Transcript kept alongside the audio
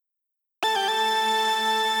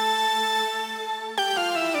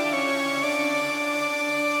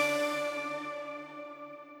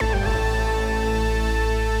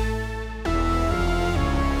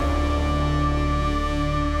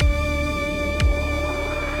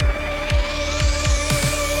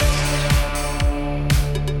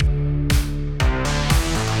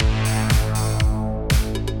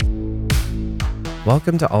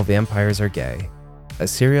Welcome to All Vampires Are Gay, a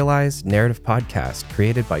serialized narrative podcast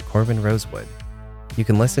created by Corbin Rosewood. You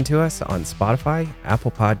can listen to us on Spotify,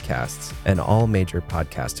 Apple Podcasts, and all major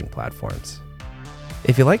podcasting platforms.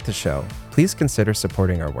 If you like the show, please consider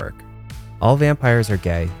supporting our work. All Vampires Are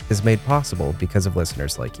Gay is made possible because of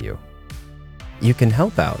listeners like you. You can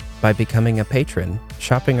help out by becoming a patron,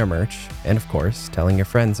 shopping our merch, and of course, telling your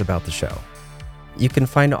friends about the show. You can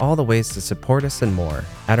find all the ways to support us and more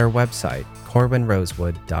at our website,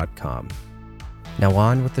 corbinrosewood.com. Now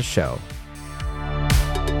on with the show.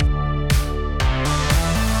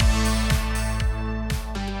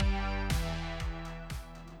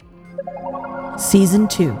 Season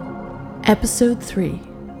 2, Episode 3,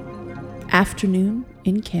 Afternoon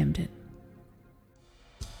in Camden.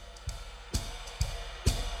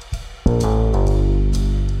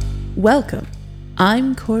 Welcome,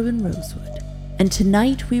 I'm Corbin Rosewood, and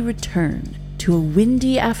tonight we return to a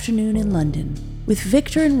windy afternoon in London with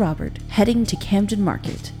Victor and Robert heading to Camden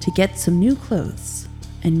Market to get some new clothes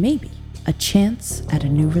and maybe a chance at a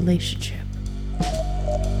new relationship.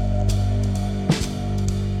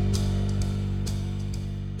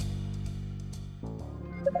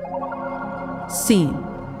 Scene: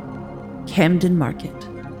 Camden Market.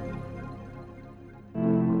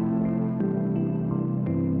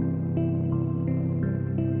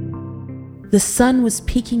 The sun was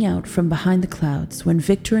peeking out from behind the clouds when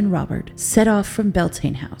Victor and Robert set off from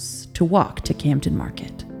Beltane House to walk to Camden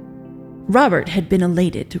Market. Robert had been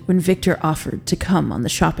elated when Victor offered to come on the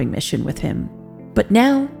shopping mission with him, but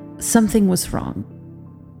now something was wrong.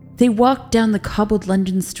 They walked down the cobbled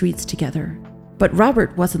London streets together, but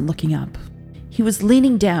Robert wasn't looking up. He was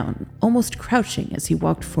leaning down, almost crouching as he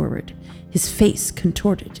walked forward, his face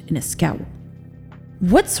contorted in a scowl.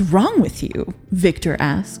 "What's wrong with you?" Victor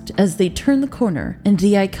asked as they turned the corner and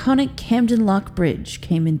the iconic Camden Lock Bridge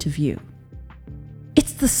came into view.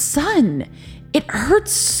 "It's the sun! It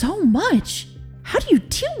hurts so much! How do you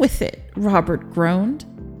deal with it?" Robert groaned.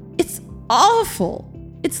 "It's awful!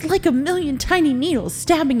 It's like a million tiny needles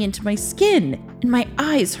stabbing into my skin, and my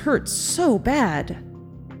eyes hurt so bad."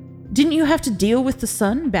 "Didn't you have to deal with the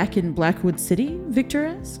sun back in Blackwood City?" Victor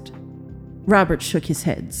asked. Robert shook his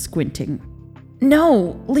head, squinting.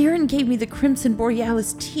 "No, Liren gave me the Crimson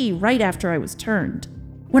Borealis tea right after I was turned.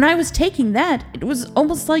 When I was taking that, it was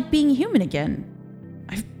almost like being human again.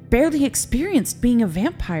 I've barely experienced being a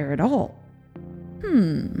vampire at all."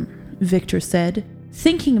 Victor said,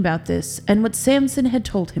 thinking about this and what Samson had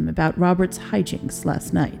told him about Robert's hijinks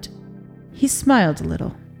last night. He smiled a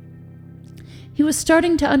little. He was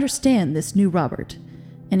starting to understand this new Robert,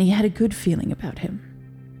 and he had a good feeling about him.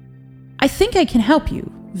 "I think I can help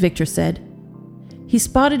you," Victor said. He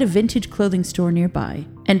spotted a vintage clothing store nearby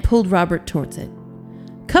and pulled Robert towards it.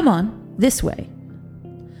 "Come on, this way."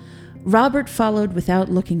 Robert followed without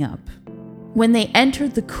looking up. When they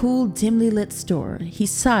entered the cool, dimly lit store, he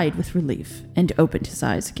sighed with relief and opened his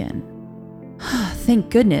eyes again. "Thank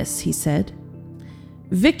goodness," he said.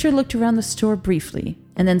 Victor looked around the store briefly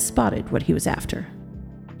and then spotted what he was after.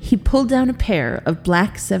 He pulled down a pair of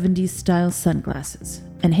black 70s style sunglasses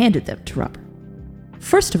and handed them to Robert.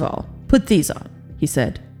 "First of all, put these on," he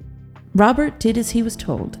said. Robert did as he was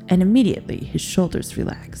told, and immediately his shoulders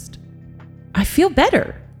relaxed. "I feel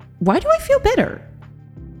better. Why do I feel better?"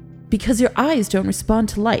 "Because your eyes don't respond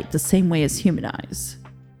to light the same way as human eyes.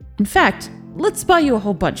 In fact, let's buy you a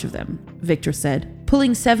whole bunch of them," Victor said,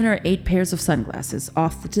 pulling 7 or 8 pairs of sunglasses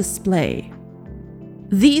off the display.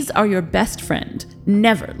 "These are your best friend.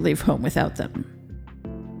 Never leave home without them."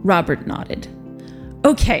 Robert nodded.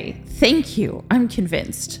 "Okay, thank you. I'm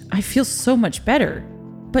convinced. I feel so much better.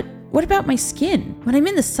 But what about my skin? When I'm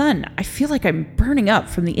in the sun, I feel like I'm burning up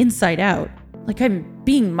from the inside out, like I'm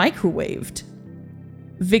being microwaved."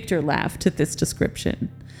 Victor laughed at this description.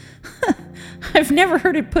 "I've never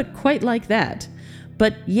heard it put quite like that.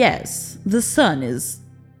 But yes, the sun is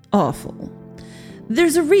awful.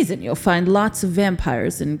 There's a reason you'll find lots of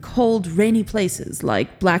vampires in cold, rainy places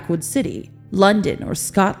like Blackwood City, London, or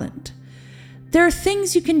Scotland. There are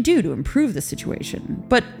things you can do to improve the situation,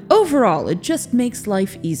 but overall it just makes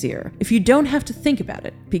life easier if you don't have to think about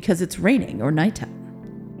it because it's raining or nighttime."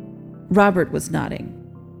 Robert was nodding.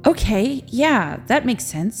 "Okay, yeah, that makes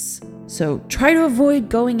sense. So try to avoid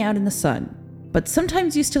going out in the sun. But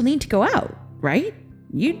sometimes you still need to go out, right?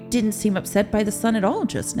 You didn't seem upset by the sun at all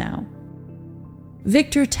just now."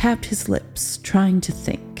 Victor tapped his lips, trying to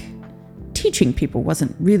think. Teaching people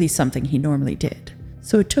wasn't really something he normally did,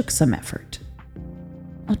 so it took some effort.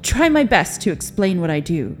 "I'll try my best to explain what I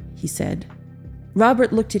do," he said.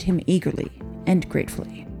 Robert looked at him eagerly and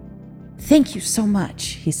gratefully. "Thank you so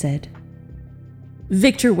much," he said.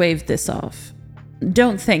 Victor waved this off.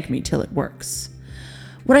 Don't thank me till it works.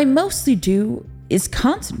 What I mostly do is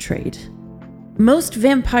concentrate. Most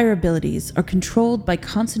vampire abilities are controlled by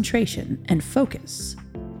concentration and focus.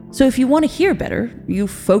 So if you want to hear better, you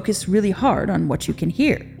focus really hard on what you can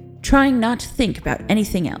hear, trying not to think about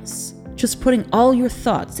anything else, just putting all your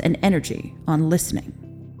thoughts and energy on listening.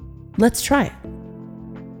 Let's try it.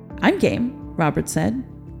 I'm game, Robert said.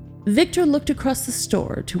 Victor looked across the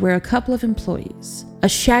store to where a couple of employees, a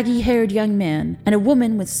shaggy-haired young man and a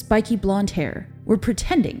woman with spiky blonde hair, were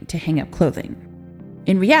pretending to hang up clothing.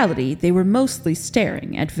 In reality, they were mostly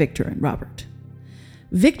staring at Victor and Robert.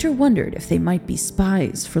 Victor wondered if they might be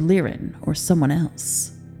spies for Liren or someone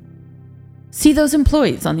else. See those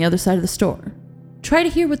employees on the other side of the store? Try to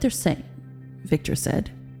hear what they're saying, Victor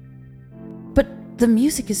said. But the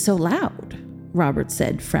music is so loud, Robert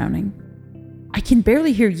said, frowning. I can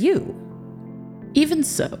barely hear you. Even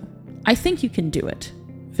so, I think you can do it,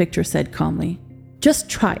 Victor said calmly. Just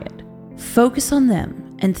try it. Focus on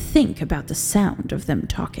them and think about the sound of them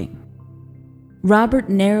talking. Robert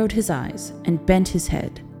narrowed his eyes and bent his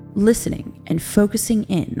head, listening and focusing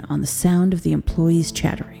in on the sound of the employees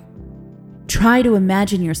chattering. Try to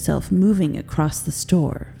imagine yourself moving across the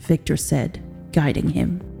store, Victor said, guiding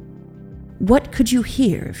him. What could you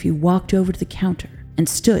hear if you walked over to the counter and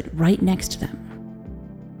stood right next to them?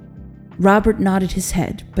 Robert nodded his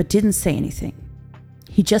head but didn't say anything.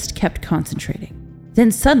 He just kept concentrating.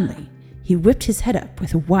 Then suddenly, he whipped his head up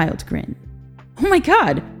with a wild grin. Oh my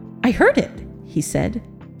God, I heard it, he said,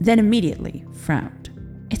 then immediately frowned.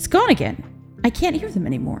 It's gone again. I can't hear them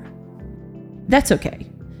anymore. That's okay.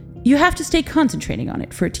 You have to stay concentrating on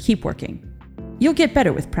it for it to keep working. You'll get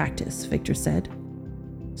better with practice, Victor said.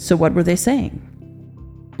 So what were they saying?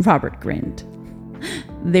 Robert grinned.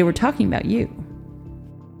 They were talking about you.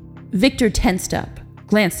 Victor tensed up,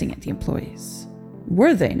 glancing at the employees.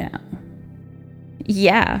 Were they now?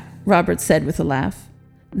 Yeah, Robert said with a laugh.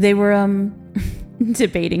 They were,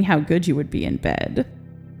 debating how good you would be in bed.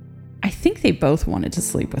 I think they both wanted to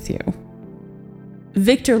sleep with you.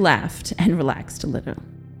 Victor laughed and relaxed a little.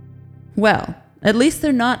 Well, at least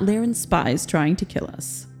they're not Liren spies trying to kill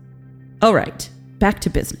us. All right, back to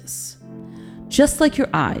business. Just like your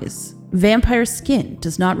eyes, vampire skin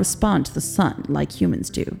does not respond to the sun like humans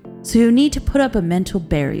do, so you need to put up a mental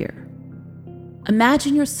barrier.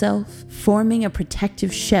 Imagine yourself forming a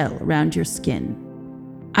protective shell around your skin.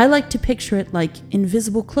 I like to picture it like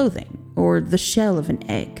invisible clothing or the shell of an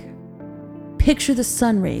egg. Picture the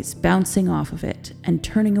sun rays bouncing off of it and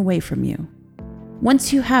turning away from you.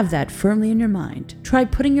 Once you have that firmly in your mind, try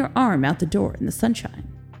putting your arm out the door in the sunshine.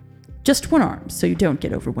 Just one arm so you don't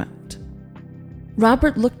get overwhelmed.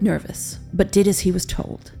 Robert looked nervous, but did as he was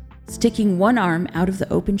told, sticking one arm out of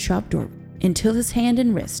the open shop door until his hand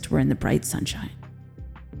and wrist were in the bright sunshine.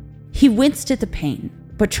 He winced at the pain,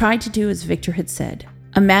 but tried to do as Victor had said,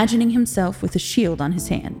 imagining himself with a shield on his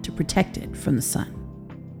hand to protect it from the sun.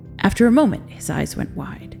 After a moment, his eyes went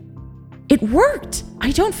wide. It worked!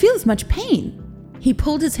 I don't feel as much pain. He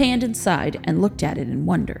pulled his hand inside and looked at it in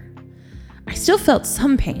wonder. I still felt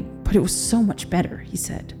some pain, but it was so much better, he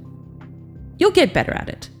said. You'll get better at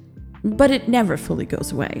it. But it never fully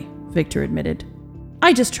goes away, Victor admitted.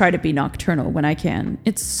 I just try to be nocturnal when I can.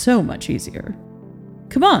 It's so much easier.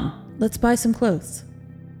 Come on, let's buy some clothes.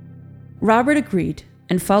 Robert agreed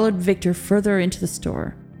and followed Victor further into the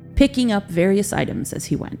store, picking up various items as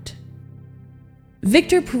he went.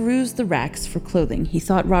 Victor perused the racks for clothing he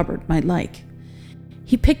thought Robert might like.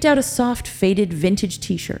 He picked out a soft, faded vintage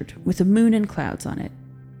t-shirt with a moon and clouds on it.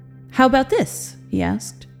 How about this? He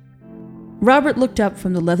asked. Robert looked up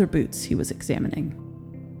from the leather boots he was examining.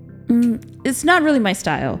 It's not really my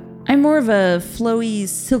style. I'm more of a flowy,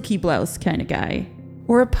 silky blouse kind of guy.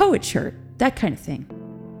 Or a poet shirt, that kind of thing.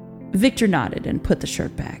 Victor nodded and put the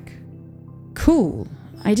shirt back. Cool.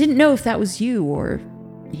 I didn't know if that was you or...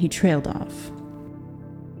 He trailed off.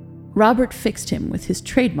 Robert fixed him with his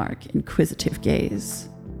trademark inquisitive gaze.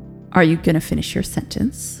 Are you gonna finish your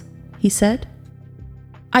sentence? He said.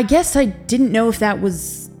 I guess I didn't know if that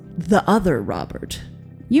was the other Robert.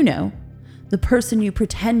 You know, the person you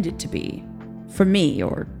pretended to be. For me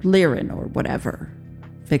or Liren or whatever,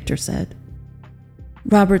 Victor said.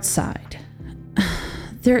 Robert sighed.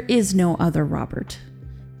 There is no other Robert.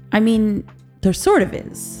 I mean, there sort of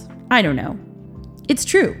is. I don't know. It's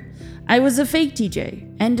true. I was a fake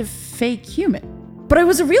DJ and a fake human. But I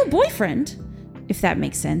was a real boyfriend, if that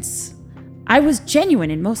makes sense. I was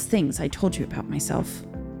genuine in most things I told you about myself.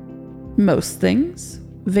 Most things?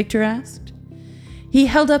 Victor asked. He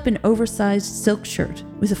held up an oversized silk shirt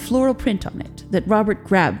with a floral print on it that Robert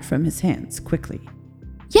grabbed from his hands quickly.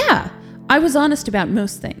 Yeah, I was honest about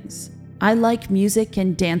most things. I like music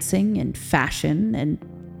and dancing and fashion and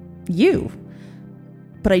you.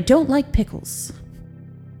 But I don't like pickles.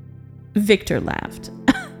 Victor laughed.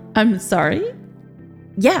 I'm sorry?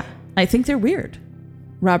 Yeah, I think they're weird.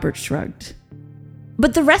 Robert shrugged.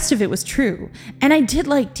 But the rest of it was true, and I did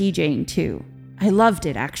like DJing too. I loved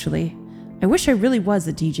it, actually. I wish I really was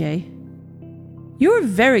a DJ. You were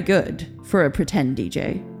very good for a pretend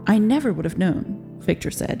DJ. I never would have known,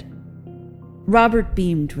 Victor said. Robert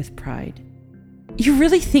beamed with pride. You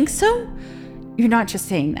really think so? You're not just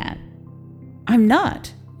saying that. I'm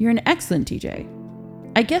not. You're an excellent DJ.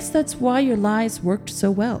 I guess that's why your lies worked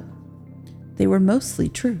so well. They were mostly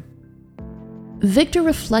true. Victor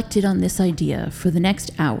reflected on this idea for the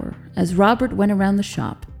next hour as Robert went around the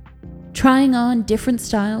shop, trying on different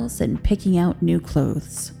styles and picking out new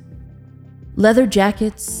clothes. Leather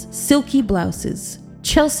jackets, silky blouses,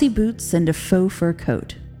 Chelsea boots, and a faux fur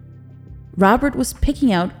coat. Robert was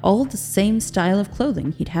picking out all the same style of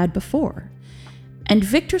clothing he'd had before, and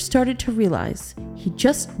Victor started to realize he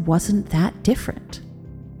just wasn't that different.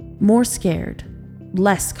 More scared,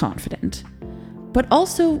 less confident, but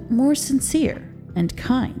also more sincere and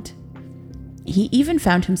kind. He even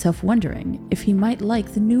found himself wondering if he might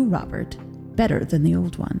like the new Robert better than the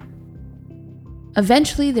old one.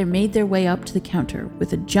 Eventually, they made their way up to the counter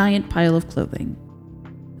with a giant pile of clothing.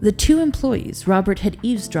 The two employees Robert had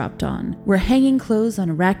eavesdropped on were hanging clothes on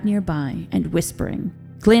a rack nearby and whispering,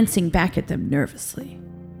 glancing back at them nervously.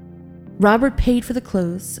 Robert paid for the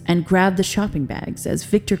clothes and grabbed the shopping bags as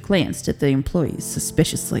Victor glanced at the employees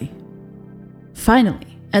suspiciously.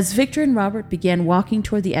 Finally, as Victor and Robert began walking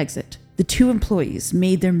toward the exit, the two employees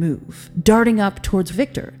made their move, darting up towards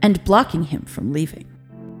Victor and blocking him from leaving.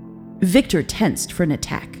 Victor tensed for an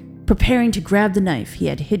attack, preparing to grab the knife he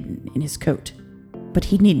had hidden in his coat. But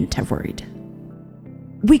he needn't have worried.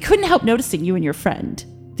 We couldn't help noticing you and your friend,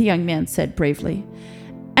 the young man said bravely.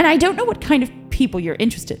 And I don't know what kind of people you're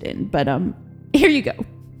interested in, but here you go.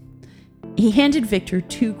 He handed Victor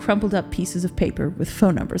 2 crumpled up pieces of paper with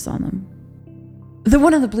phone numbers on them. The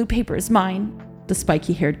one on the blue paper is mine, the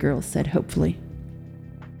spiky-haired girl said hopefully.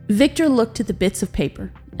 Victor looked at the bits of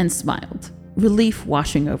paper and smiled, relief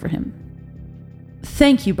washing over him.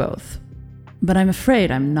 Thank you both, but I'm afraid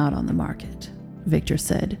I'm not on the market, Victor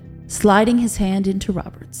said, sliding his hand into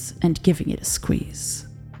Robert's and giving it a squeeze.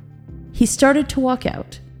 He started to walk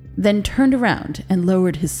out, then turned around and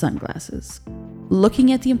lowered his sunglasses,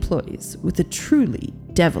 looking at the employees with a truly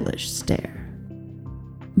devilish stare.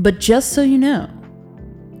 But just so you know,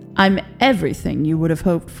 I'm everything you would have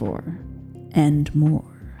hoped for, and more,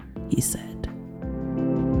 he said.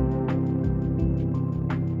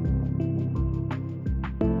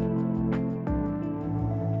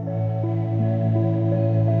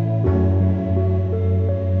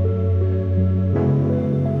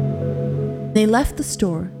 They left the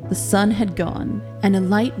store, the sun had gone, and a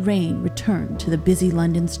light rain returned to the busy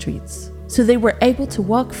London streets, so they were able to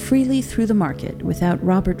walk freely through the market without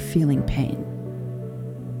Robert feeling pain.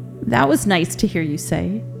 That was nice to hear you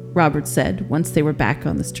say, Robert said once they were back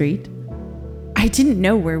on the street. I didn't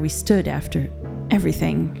know where we stood after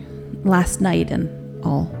everything, last night and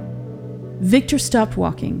all. Victor stopped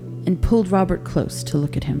walking and pulled Robert close to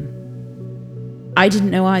look at him. I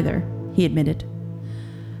didn't know either, he admitted.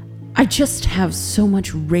 I just have so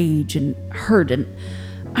much rage and hurt, and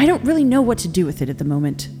I don't really know what to do with it at the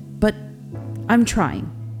moment, but I'm trying.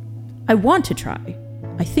 I want to try.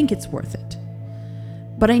 I think it's worth it.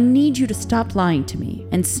 But I need you to stop lying to me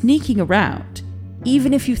and sneaking around,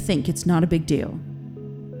 even if you think it's not a big deal.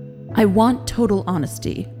 I want total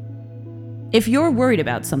honesty. If you're worried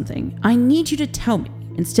about something, I need you to tell me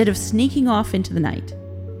instead of sneaking off into the night.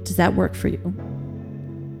 Does that work for you?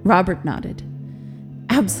 Robert nodded.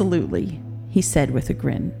 Absolutely, he said with a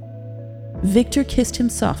grin. Victor kissed him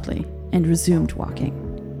softly and resumed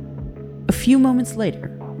walking. A few moments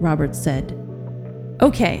later, Robert said,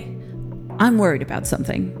 Okay, I'm worried about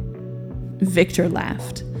something. Victor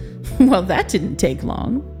laughed. Well, that didn't take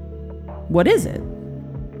long. What is it?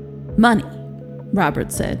 Money,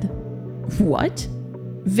 Robert said. What?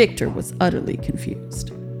 Victor was utterly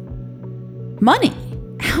confused. Money?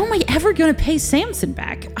 How am I ever going to pay Samson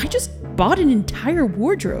back? I just bought an entire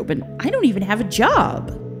wardrobe and I don't even have a job.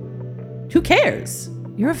 Who cares?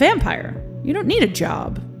 You're a vampire. You don't need a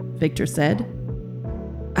job, Victor said.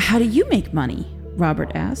 How do you make money?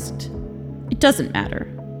 Robert asked. It doesn't matter,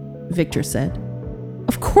 Victor said.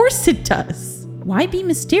 Of course it does. Why be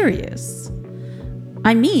mysterious?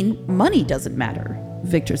 I mean, money doesn't matter,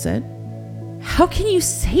 Victor said. How can you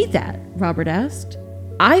say that? Robert asked.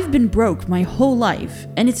 I've been broke my whole life,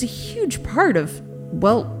 and it's a huge part of,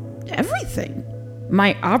 well, everything.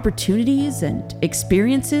 My opportunities and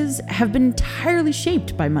experiences have been entirely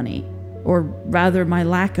shaped by money, or rather my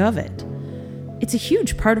lack of it. It's a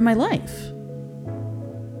huge part of my life.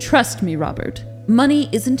 Trust me, Robert, money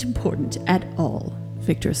isn't important at all,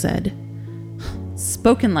 Victor said.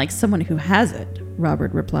 Spoken like someone who has it,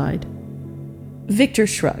 Robert replied. Victor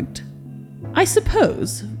shrugged. I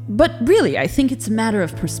suppose, but really I think it's a matter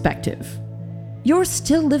of perspective. You're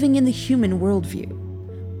still living in the human worldview.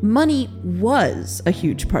 Money was a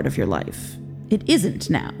huge part of your life. It isn't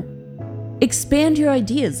now. Expand your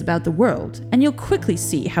ideas about the world, and you'll quickly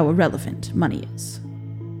see how irrelevant money is.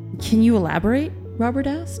 Can you elaborate? Robert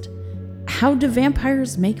asked. How do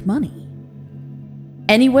vampires make money?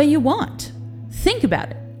 Any way you want. Think about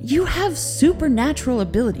it. You have supernatural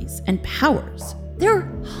abilities and powers. There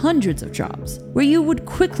are hundreds of jobs where you would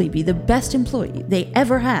quickly be the best employee they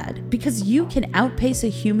ever had because you can outpace a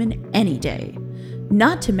human any day.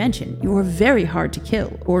 Not to mention, you're very hard to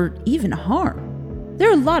kill or even harm. There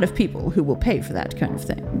are a lot of people who will pay for that kind of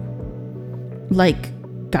thing. Like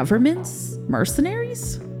governments?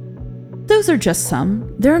 Mercenaries? Those are just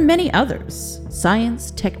some. There are many others.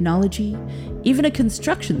 Science, technology, even a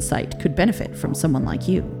construction site could benefit from someone like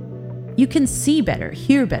you. You can see better,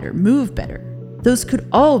 hear better, move better. Those could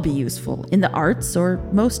all be useful in the arts or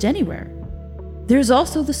most anywhere. There's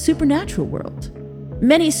also the supernatural world.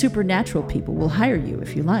 Many supernatural people will hire you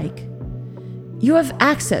if you like. You have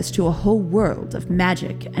access to a whole world of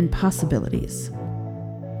magic and possibilities.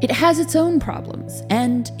 It has its own problems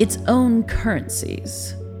and its own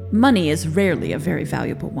currencies. Money is rarely a very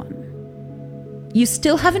valuable one. You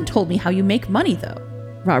still haven't told me how you make money, though,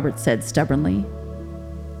 Robert said stubbornly.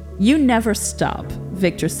 You never stop,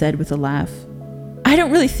 Victor said with a laugh. I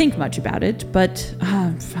don't really think much about it, but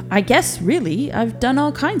I guess really I've done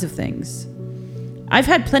all kinds of things. I've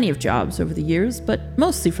had plenty of jobs over the years, but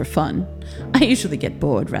mostly for fun. I usually get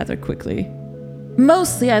bored rather quickly.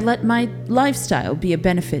 Mostly I let my lifestyle be a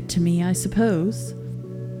benefit to me, I suppose.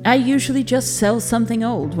 I usually just sell something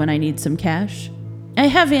old when I need some cash. I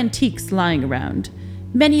have antiques lying around,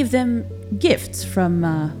 many of them gifts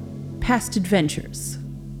from past adventures.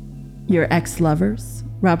 Your ex-lovers?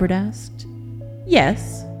 Robert asked.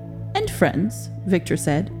 Yes, and friends, Victor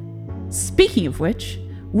said. Speaking of which,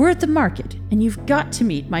 we're at the market, and you've got to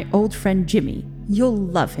meet my old friend Jimmy. You'll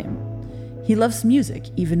love him. He loves music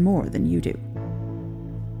even more than you do.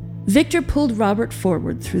 Victor pulled Robert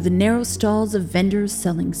forward through the narrow stalls of vendors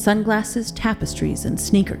selling sunglasses, tapestries, and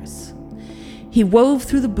sneakers. He wove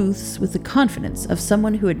through the booths with the confidence of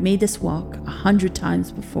someone who had made this walk 100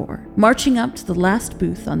 times before, marching up to the last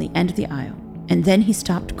booth on the end of the aisle, and then he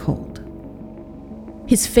stopped cold.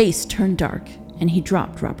 His face turned dark, and he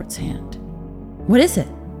dropped Robert's hand. What is it?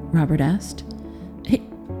 Robert asked.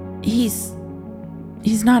 He's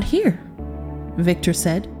not here, Victor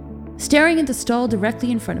said, staring at the stall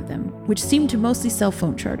directly in front of them, which seemed to mostly sell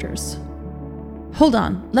phone chargers. Hold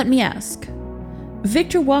on, let me ask.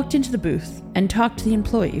 Victor walked into the booth and talked to the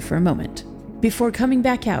employee for a moment, before coming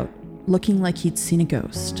back out, looking like he'd seen a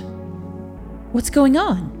ghost. What's going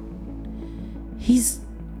on? He's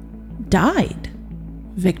died,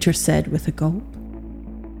 Victor said with a gulp.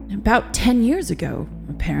 About 10 years ago,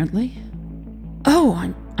 apparently.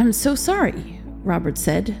 Oh, I'm so sorry, Robert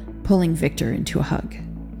said, pulling Victor into a hug.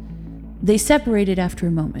 They separated after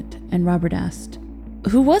a moment, and Robert asked,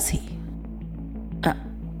 Who was he?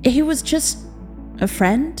 He was just a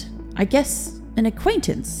friend, I guess an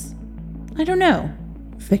acquaintance. I don't know,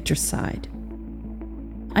 Victor sighed.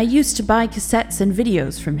 I used to buy cassettes and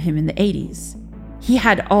videos from him in the 80s. He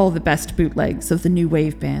had all the best bootlegs of the new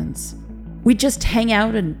wave bands. We'd just hang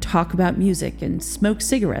out and talk about music and smoke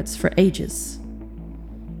cigarettes for ages.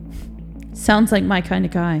 Sounds like my kind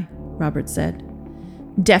of guy, Robert said.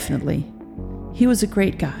 Definitely. He was a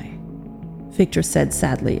great guy, Victor said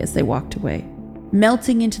sadly as they walked away,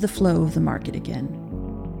 melting into the flow of the market again.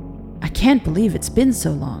 I can't believe it's been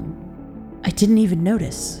so long. I didn't even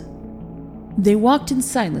notice. They walked in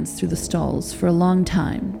silence through the stalls for a long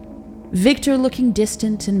time, Victor looking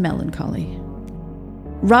distant and melancholy.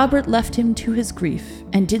 Robert left him to his grief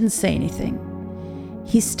and didn't say anything.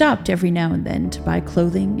 He stopped every now and then to buy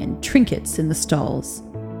clothing and trinkets in the stalls,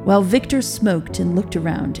 while Victor smoked and looked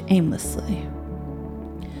around aimlessly.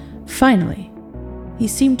 Finally, he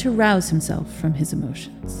seemed to rouse himself from his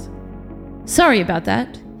emotions. Sorry about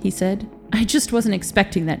that, he said. I just wasn't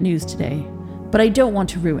expecting that news today, but I don't want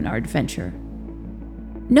to ruin our adventure.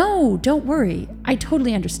 No, don't worry. I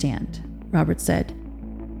totally understand, Robert said.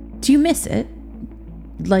 Do you miss it?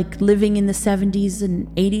 Like living in the 70s and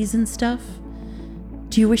 80s and stuff?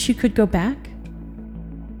 Do you wish you could go back?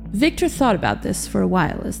 Victor thought about this for a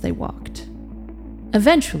while as they walked.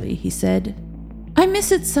 Eventually, he said, "I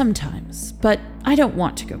miss it sometimes, but I don't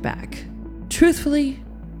want to go back. Truthfully,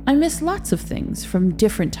 I miss lots of things from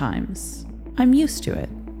different times. I'm used to it.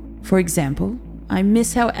 For example, I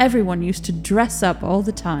miss how everyone used to dress up all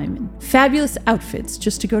the time in fabulous outfits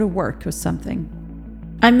just to go to work or something.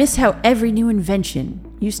 I miss how every new invention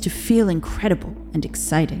used to feel incredible and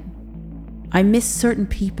exciting. I miss certain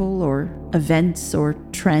people or events or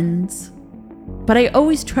trends. But I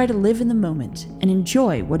always try to live in the moment and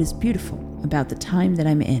enjoy what is beautiful about the time that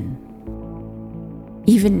I'm in."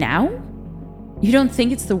 Even now? You don't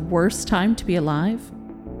think it's the worst time to be alive?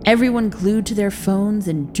 Everyone glued to their phones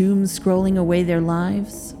and doom scrolling away their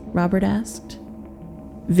lives? Robert asked.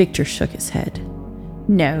 Victor shook his head.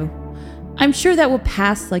 "No, I'm sure that will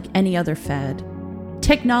pass like any other fad.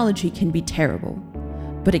 Technology can be terrible,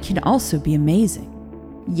 but it can also be amazing.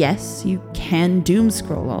 Yes, you can doom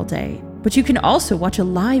scroll all day, but you can also watch a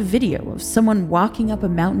live video of someone walking up a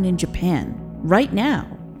mountain in Japan right now.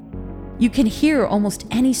 You can hear almost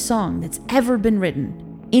any song that's ever been written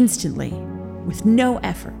instantly with no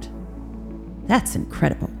effort. That's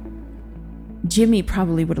incredible." "Jimmy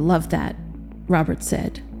probably would have loved that," Robert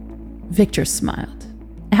said. Victor smiled.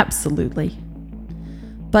 "Absolutely.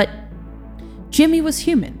 But Jimmy was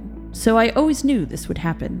human, so I always knew this would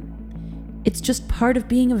happen. It's just part of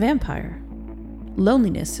being a vampire.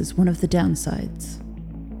 Loneliness is one of the downsides."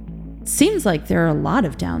 "Seems like there are a lot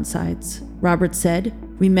of downsides," Robert said,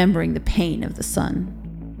 remembering the pain of the sun.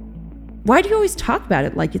 "Why do you always talk about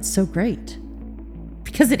it like it's so great?"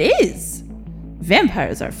 "Because it is!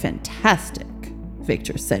 Vampires are fantastic,"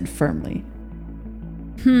 Victor said firmly.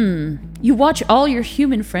 You watch all your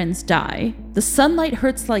human friends die, the sunlight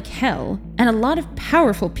hurts like hell, and a lot of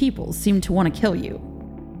powerful people seem to want to kill you.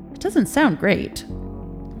 It doesn't sound great."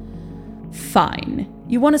 "Fine.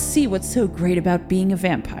 You want to see what's so great about being a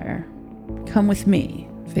vampire? Come with me,"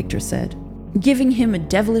 Victor said, giving him a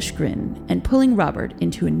devilish grin and pulling Robert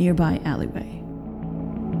into a nearby alleyway.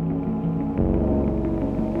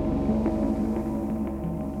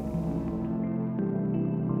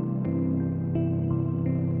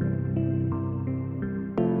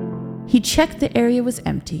 He checked the area was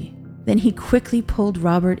empty, then he quickly pulled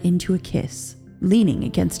Robert into a kiss, leaning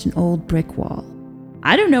against an old brick wall.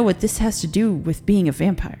 "I don't know what this has to do with being a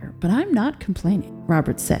vampire, but I'm not complaining,"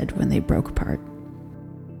 Robert said when they broke apart.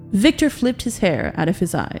 Victor flipped his hair out of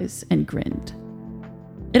his eyes and grinned.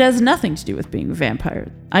 "It has nothing to do with being a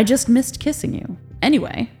vampire. I just missed kissing you.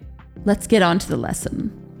 Anyway, let's get on to the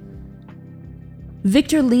lesson."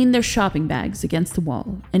 Victor leaned their shopping bags against the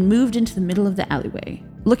wall and moved into the middle of the alleyway,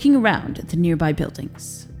 looking around at the nearby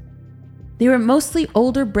buildings. They were mostly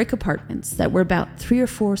older brick apartments that were about 3 or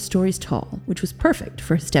 4 stories tall, which was perfect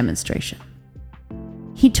for his demonstration.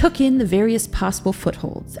 He took in the various possible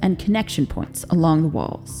footholds and connection points along the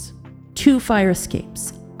walls. 2 fire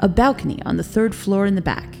escapes, a balcony on the 3rd floor in the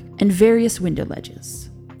back, and various window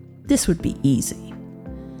ledges. This would be easy.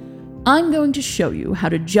 "I'm going to show you how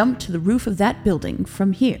to jump to the roof of that building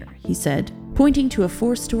from here," he said, pointing to a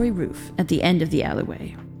 4-story roof at the end of the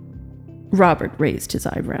alleyway. Robert raised his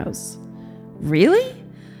eyebrows. "Really?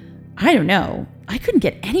 I don't know. I couldn't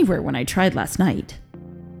get anywhere when I tried last night."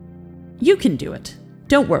 "You can do it.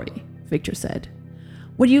 Don't worry," Victor said.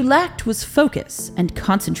 "What you lacked was focus and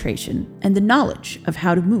concentration and the knowledge of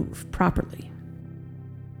how to move properly.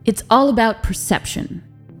 It's all about perception.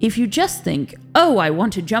 If you just think, 'Oh, I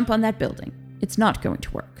want to jump on that building,' it's not going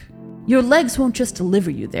to work. Your legs won't just deliver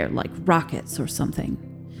you there like rockets or something.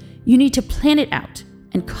 You need to plan it out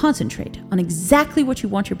and concentrate on exactly what you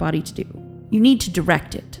want your body to do. You need to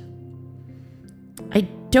direct it." "I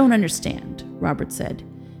don't understand," Robert said.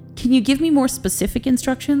 "Can you give me more specific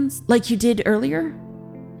instructions, like you did earlier?"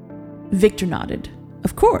 Victor nodded.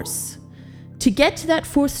 "Of course. To get to that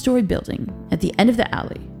 4th-story building at the end of the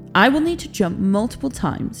alley, I will need to jump multiple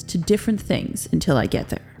times to different things until I get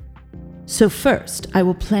there. So first, I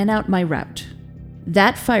will plan out my route.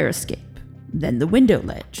 That fire escape, then the window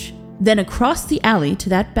ledge, then across the alley to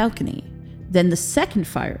that balcony, then the second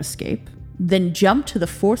fire escape, then jump to the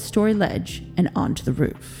 4th-story ledge and onto the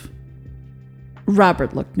roof."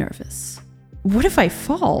 Robert looked nervous. "What if I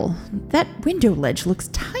fall? That window ledge looks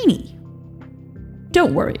tiny."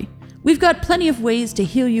 "Don't worry. We've got plenty of ways to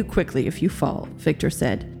heal you quickly if you fall," Victor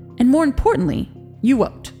said. "And more importantly, you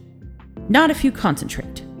won't. Not if you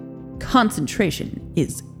concentrate. Concentration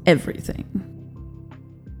is everything."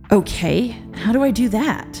 "Okay, how do I do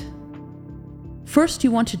that?" "First,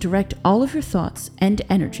 you want to direct all of your thoughts and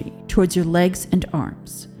energy towards your legs and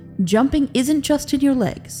arms. Jumping isn't just in your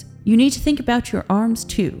legs. You need to think about your arms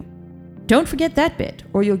too. Don't forget that bit,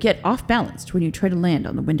 or you'll get off-balanced when you try to land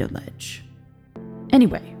on the window ledge."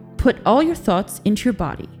 Anyway, put all your thoughts into your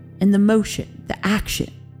body and the motion, the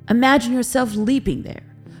action. Imagine yourself leaping there,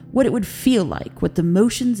 what it would feel like, what the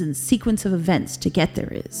motions and sequence of events to get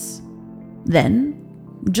there is. Then,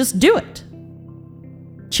 just do it.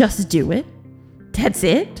 Just do it? That's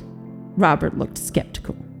it? Robert looked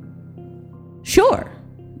skeptical. Sure,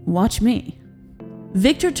 watch me.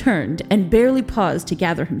 Victor turned and barely paused to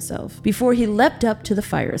gather himself before he leapt up to the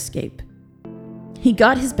fire escape. He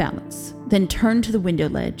got his balance, then turned to the window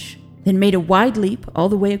ledge, then made a wide leap all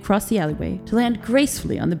the way across the alleyway to land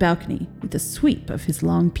gracefully on the balcony with a sweep of his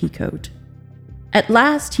long peacoat. At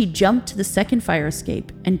last, he jumped to the second fire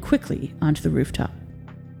escape and quickly onto the rooftop.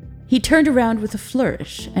 He turned around with a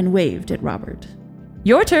flourish and waved at Robert.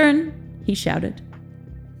 "Your turn," he shouted.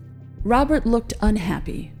 Robert looked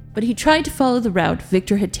unhappy, but he tried to follow the route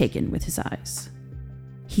Victor had taken with his eyes.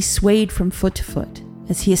 He swayed from foot to foot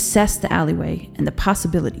as he assessed the alleyway and the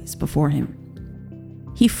possibilities before him.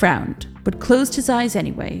 He frowned, but closed his eyes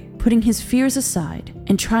anyway, putting his fears aside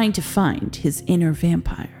and trying to find his inner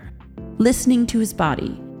vampire, listening to his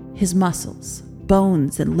body, his muscles,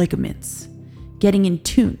 bones, and ligaments, getting in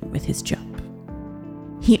tune with his jump.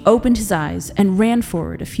 He opened his eyes and ran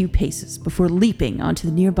forward a few paces before leaping onto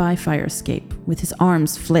the nearby fire escape with his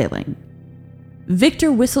arms flailing.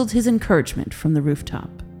 Victor whistled his encouragement from the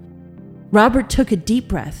rooftop. Robert took a deep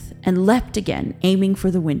breath and leapt again, aiming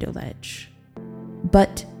for the window ledge.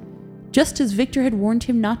 But, just as Victor had warned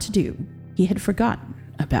him not to do, he had forgotten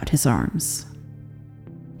about his arms.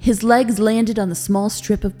 His legs landed on the small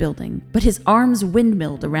strip of building, but his arms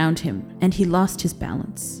windmilled around him, and he lost his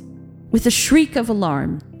balance. With a shriek of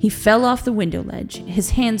alarm, he fell off the window ledge,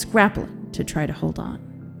 his hands grappling to try to hold on.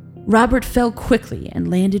 Robert fell quickly and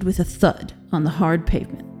landed with a thud on the hard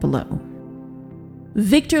pavement below.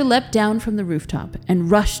 Victor leapt down from the rooftop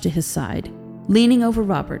and rushed to his side, leaning over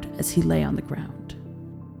Robert as he lay on the ground.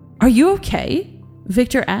 "Are you okay?"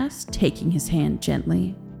 Victor asked, taking his hand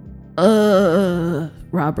gently.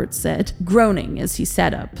 Robert said, groaning as he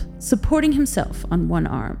sat up, supporting himself on one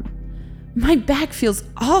arm. "My back feels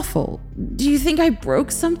awful. Do you think I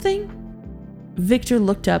broke something?" Victor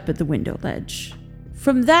looked up at the window ledge.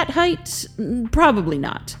 "From that height, probably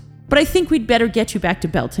not. But I think we'd better get you back to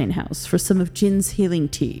Beltane House for some of Jin's healing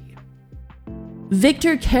tea."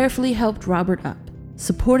 Victor carefully helped Robert up,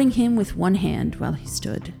 supporting him with one hand while he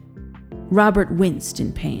stood. Robert winced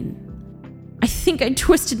in pain. "I think I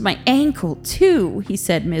twisted my ankle, too," he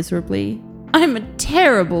said miserably. "I'm a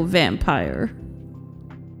terrible vampire."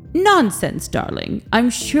 "Nonsense, darling. I'm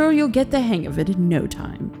sure you'll get the hang of it in no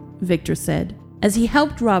time," Victor said, as he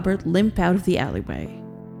helped Robert limp out of the alleyway.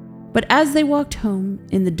 But as they walked home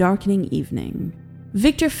in the darkening evening,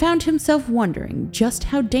 Victor found himself wondering just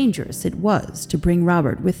how dangerous it was to bring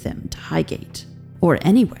Robert with them to Highgate, or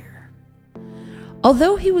anywhere.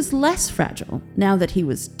 Although he was less fragile now that he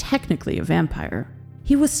was technically a vampire,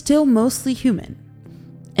 he was still mostly human,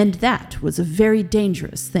 and that was a very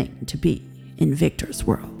dangerous thing to be in Victor's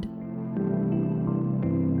world.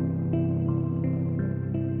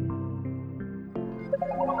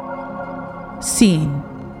 Scene: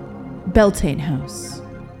 Beltane House,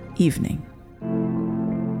 evening.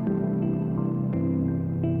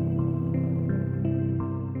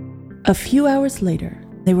 A few hours later,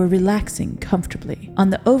 they were relaxing comfortably on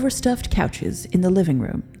the overstuffed couches in the living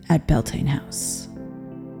room at Beltane House.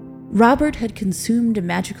 Robert had consumed a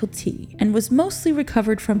magical tea and was mostly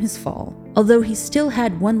recovered from his fall, although he still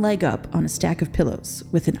had one leg up on a stack of pillows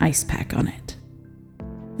with an ice pack on it.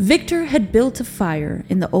 Victor had built a fire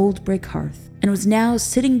in the old brick hearth and was now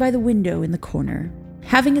sitting by the window in the corner,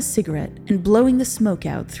 having a cigarette and blowing the smoke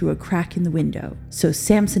out through a crack in the window so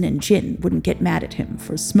Samson and Jin wouldn't get mad at him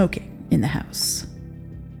for smoking in the house.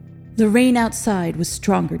 The rain outside was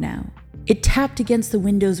stronger now. It tapped against the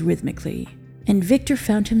windows rhythmically, and Victor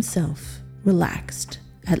found himself relaxed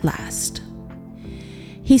at last.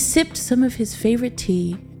 He sipped some of his favorite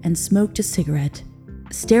tea and smoked a cigarette,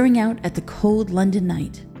 staring out at the cold London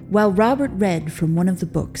night, while Robert read from one of the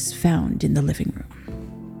books found in the living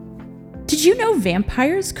room. "Did you know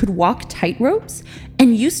vampires could walk tightropes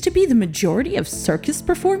and used to be the majority of circus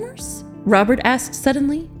performers?" Robert asked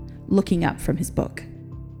suddenly, looking up from his book.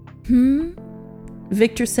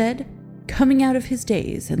 Victor said, coming out of his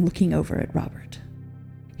daze and looking over at Robert.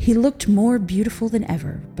 He looked more beautiful than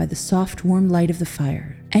ever by the soft, warm light of the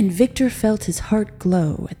fire, and Victor felt his heart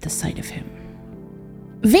glow at the sight of him.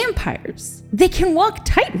 "Vampires! They can walk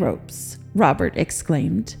tightropes!" Robert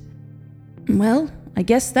exclaimed. "Well, I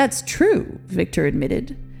guess that's true," Victor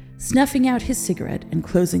admitted, snuffing out his cigarette and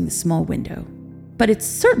closing the small window. "But it's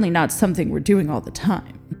certainly not something we're doing all the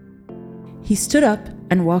time." He stood up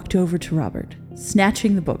and walked over to Robert,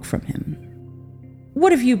 snatching the book from him.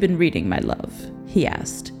 "What have you been reading, my love?" he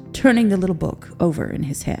asked, turning the little book over in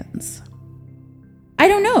his hands. "I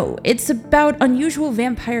don't know. It's about unusual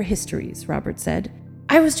vampire histories," Robert said.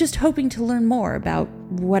 "I was just hoping to learn more about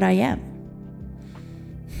what I am."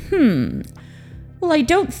 Well, I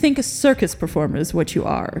don't think a circus performer is what you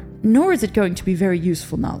are, nor is it going to be very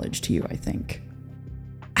useful knowledge to you, I think."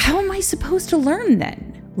 "How am I supposed to learn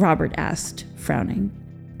then?" Robert asked, frowning.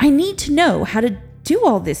 "I need to know how to do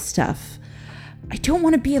all this stuff. I don't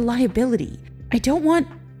want to be a liability. I don't want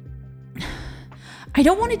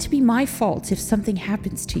it to be my fault if something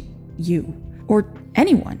happens to you or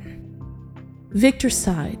anyone." Victor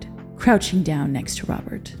sighed, crouching down next to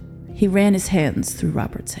Robert. He ran his hands through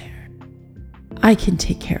Robert's hair. "I can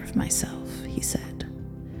take care of myself," he said.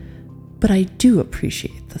 "But I do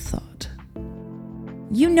appreciate the thought."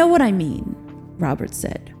 "You know what I mean," Robert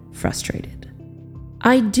said, frustrated.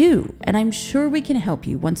 "I do, and I'm sure we can help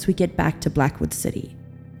you once we get back to Blackwood City.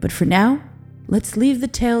 But for now, let's leave the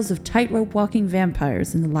tales of tightrope walking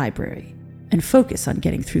vampires in the library and focus on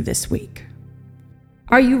getting through this week."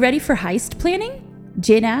 "Are you ready for heist planning?"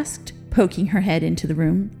 Jin asked, poking her head into the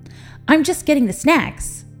room. "I'm just getting the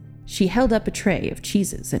snacks." She held up a tray of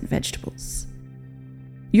cheeses and vegetables.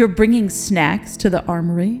 "You're bringing snacks to the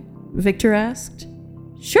armory?" Victor asked.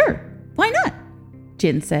 "Sure, why not?"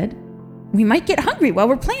 Jin said. "We might get hungry while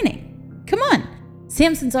we're planning. Come on,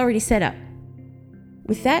 Samson's already set up."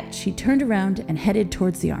 With that, she turned around and headed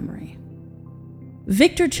towards the armory.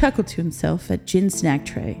 Victor chuckled to himself at Jin's snack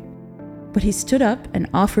tray, but he stood up and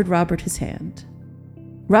offered Robert his hand.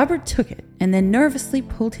 Robert took it and then nervously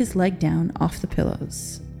pulled his leg down off the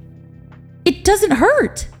pillows. "It doesn't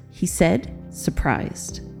hurt," he said,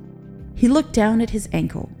 surprised. He looked down at his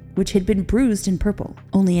ankle, which had been bruised and purple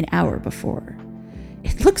only an hour before.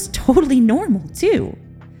 "It looks totally normal, too."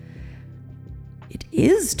 "It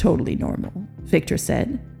is totally normal," Victor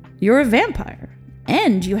said. "You're a vampire,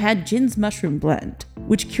 and you had Jin's mushroom blend,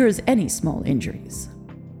 which cures any small injuries."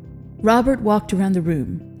 Robert walked around the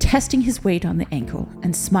room, testing his weight on the ankle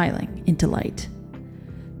and smiling in delight.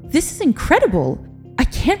 "This is incredible. I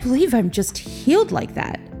can't believe I'm just healed like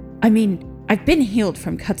that. I mean, I've been healed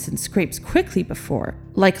from cuts and scrapes quickly before,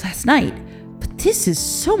 like last night, but this is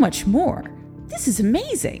so much more. This is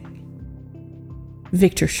amazing."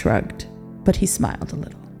 Victor shrugged, but he smiled a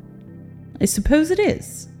little. "I suppose it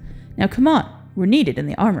is. Now come on, we're needed in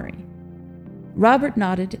the armory." Robert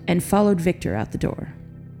nodded and followed Victor out the door.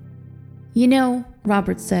 "You know,"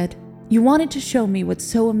 Robert said, "you wanted to show me what's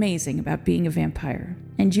so amazing about being a vampire,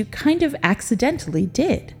 and you kind of accidentally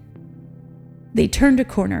did." They turned a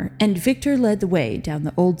corner, and Victor led the way down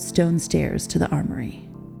the old stone stairs to the armory.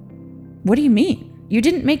 "What do you mean? You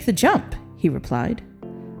didn't make the jump," he replied.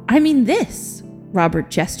 "I mean this," Robert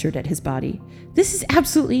gestured at his body. "This is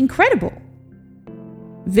absolutely incredible."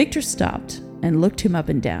 Victor stopped and looked him up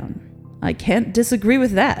and down. "I can't disagree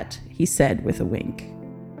with that," he said with a wink.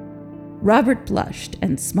 Robert blushed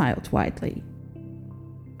and smiled widely.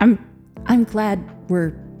 I'm glad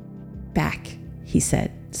we're back," he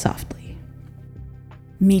said softly.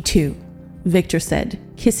 "Me too," Victor said,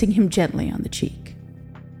 kissing him gently on the cheek.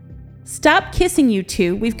 "Stop kissing, you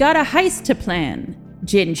two. We've got a heist to plan,"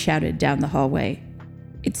 Jin shouted down the hallway.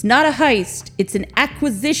 "It's not a heist, it's an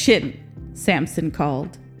acquisition," Samson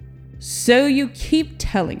called. "So you keep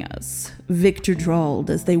telling us," Victor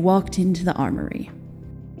drawled as they walked into the armory.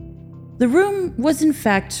 The room was in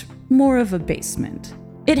fact more of a basement.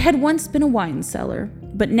 It had once been a wine cellar,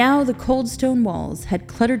 but now the cold stone walls had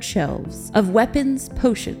cluttered shelves of weapons,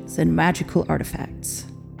 potions, and magical artifacts.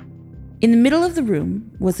 In the middle of the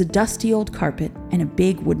room was a dusty old carpet and a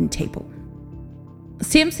big wooden table.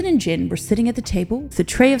 Samson and Jin were sitting at the table with a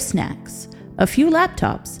tray of snacks, a few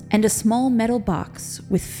laptops, and a small metal box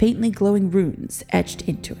with faintly glowing runes etched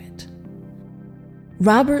into it.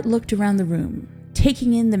 Robert looked around the room,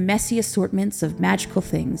 taking in the messy assortments of magical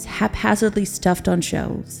things haphazardly stuffed on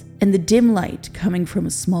shelves, and the dim light coming from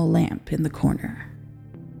a small lamp in the corner.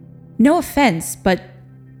 "No offense, but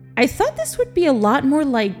I thought this would be a lot more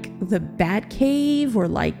like the Batcave or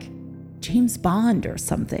like James Bond or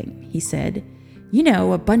something," he said. "You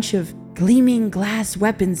know, a bunch of gleaming glass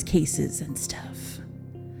weapons cases and stuff."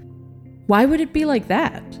 "Why would it be like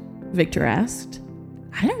that?" Victor asked.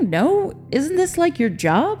 "I don't know. Isn't this like your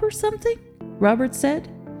job or something?" Robert said.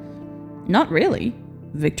 "Not really,"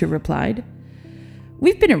 Victor replied.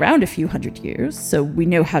 "We've been around a few hundred years, so we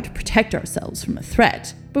know how to protect ourselves from a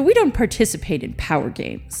threat, but we don't participate in power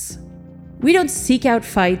games. We don't seek out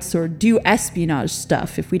fights or do espionage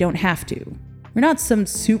stuff if we don't have to. We're not some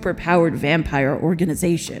super-powered vampire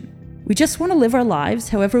organization. We just want to live our lives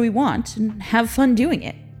however we want and have fun doing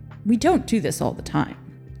it. We don't do this all the time."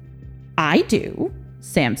 "I do,"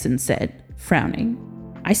 Samson said, frowning.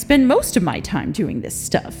 "I spend most of my time doing this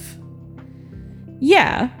stuff."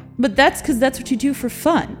 "Yeah, but that's because that's what you do for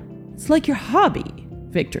fun. It's like your hobby,"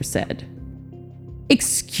 Victor said.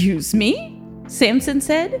 "Excuse me?" Samson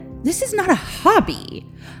said. "This is not a hobby.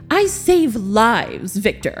 I save lives,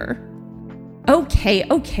 Victor."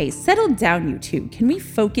 Okay, settle down, you two. Can we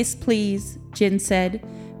focus, please?" Jin said.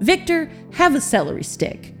 "Victor, have a celery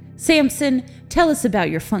stick. Samson, tell us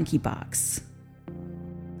about your funky box."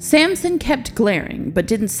 Samson kept glaring, but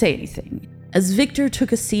didn't say anything, as Victor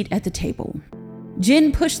took a seat at the table.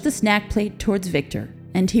 Jin pushed the snack plate towards Victor,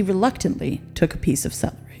 and he reluctantly took a piece of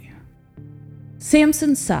celery.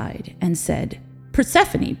 Samson sighed and said,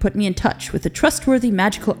 "Persephone put me in touch with a trustworthy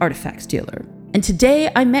magical artifacts dealer, and today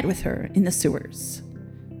I met with her in the sewers."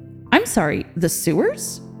 "I'm sorry, the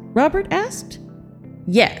sewers?" Robert asked.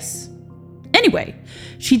 "Yes. Anyway,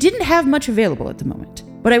 she didn't have much available at the moment,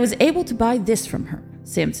 but I was able to buy this from her,"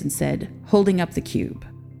 Samson said, holding up the cube.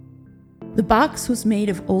 The box was made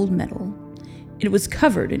of old metal. It was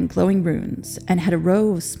covered in glowing runes and had a row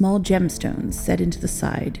of small gemstones set into the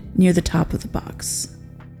side near the top of the box.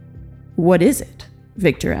 "What is it?"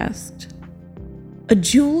 Victor asked. "A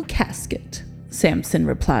jewel casket," Samson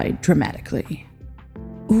replied dramatically.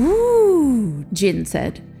 "Ooh," Jin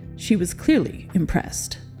said. She was clearly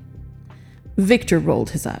impressed. Victor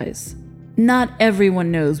rolled his eyes. "Not everyone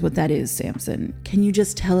knows what that is, Samson. Can you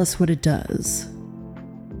just tell us what it does?"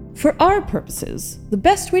 "For our purposes, the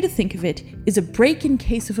best way to think of it is a break in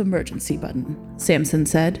case of emergency button," Samson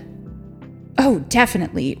said. "Oh,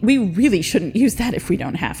 definitely. We really shouldn't use that if we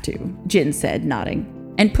don't have to," Jin said, nodding,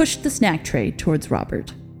 and pushed the snack tray towards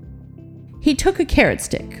Robert. He took a carrot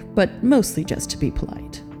stick, but mostly just to be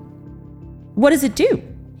polite. "What does it do?"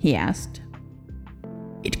 he asked.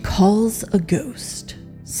 "It calls a ghost,"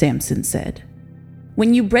 Samson said.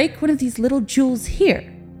 "When you break one of these little jewels here,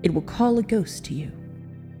 it will call a ghost to you."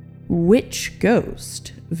 "Which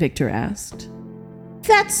ghost?" Victor asked.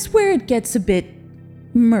 "That's where it gets a bit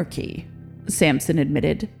murky," Samson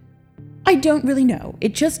admitted. "I don't really know.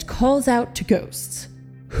 It just calls out to ghosts.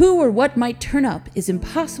 Who or what might turn up is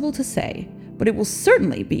impossible to say, but it will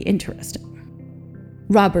certainly be interesting."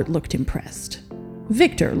 Robert looked impressed.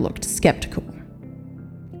 Victor looked skeptical.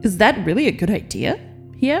 "Is that really a good idea?"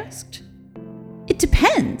 he asked. "It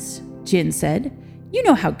depends," Jin said. "You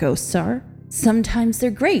know how ghosts are. Sometimes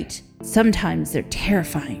they're great, sometimes they're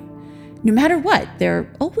terrifying. No matter what,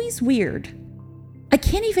 they're always weird. I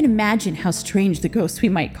can't even imagine how strange the ghosts we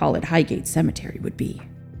might call at Highgate Cemetery would be."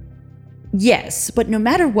 "Yes, but no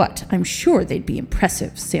matter what, I'm sure they'd be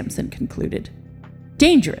impressive," Samson concluded.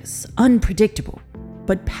 "Dangerous, unpredictable,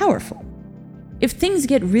 but powerful. If things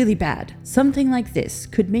get really bad, something like this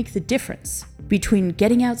could make the difference between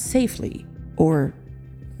getting out safely or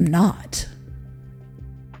not."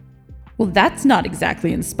 "Well, that's not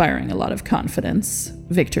exactly inspiring a lot of confidence,"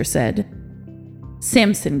 Victor said.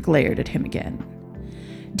 Samson glared at him again.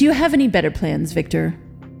 "Do you have any better plans, Victor?"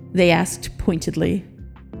 they asked pointedly.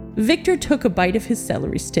 Victor took a bite of his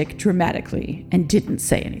celery stick dramatically and didn't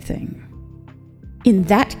say anything. "In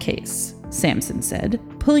that case," Samson said,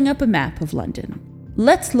 pulling up a map of London,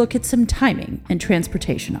 "let's look at some timing and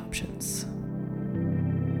transportation options."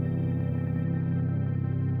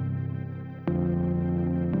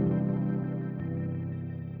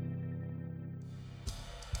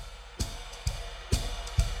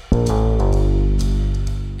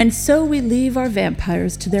 And so we leave our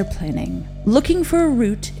vampires to their planning, looking for a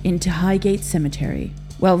route into Highgate Cemetery,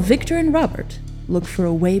 while Victor and Robert look for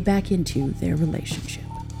a way back into their relationship.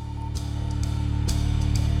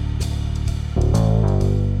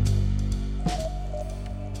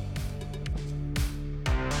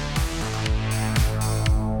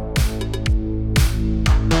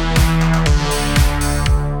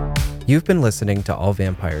 You've been listening to All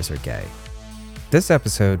Vampires Are Gay. This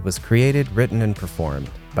episode was created, written, and performed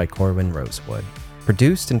by Corwin Rosewood,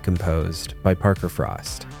 produced and composed by Parker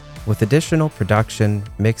Frost, with additional production,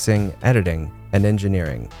 mixing, editing, and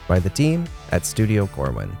engineering by the team at Studio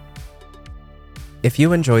Corwin. If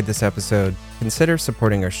you enjoyed this episode, consider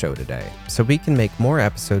supporting our show today so we can make more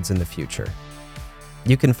episodes in the future.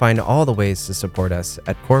 You can find all the ways to support us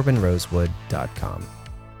at corbinrosewood.com.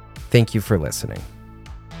 Thank you for listening.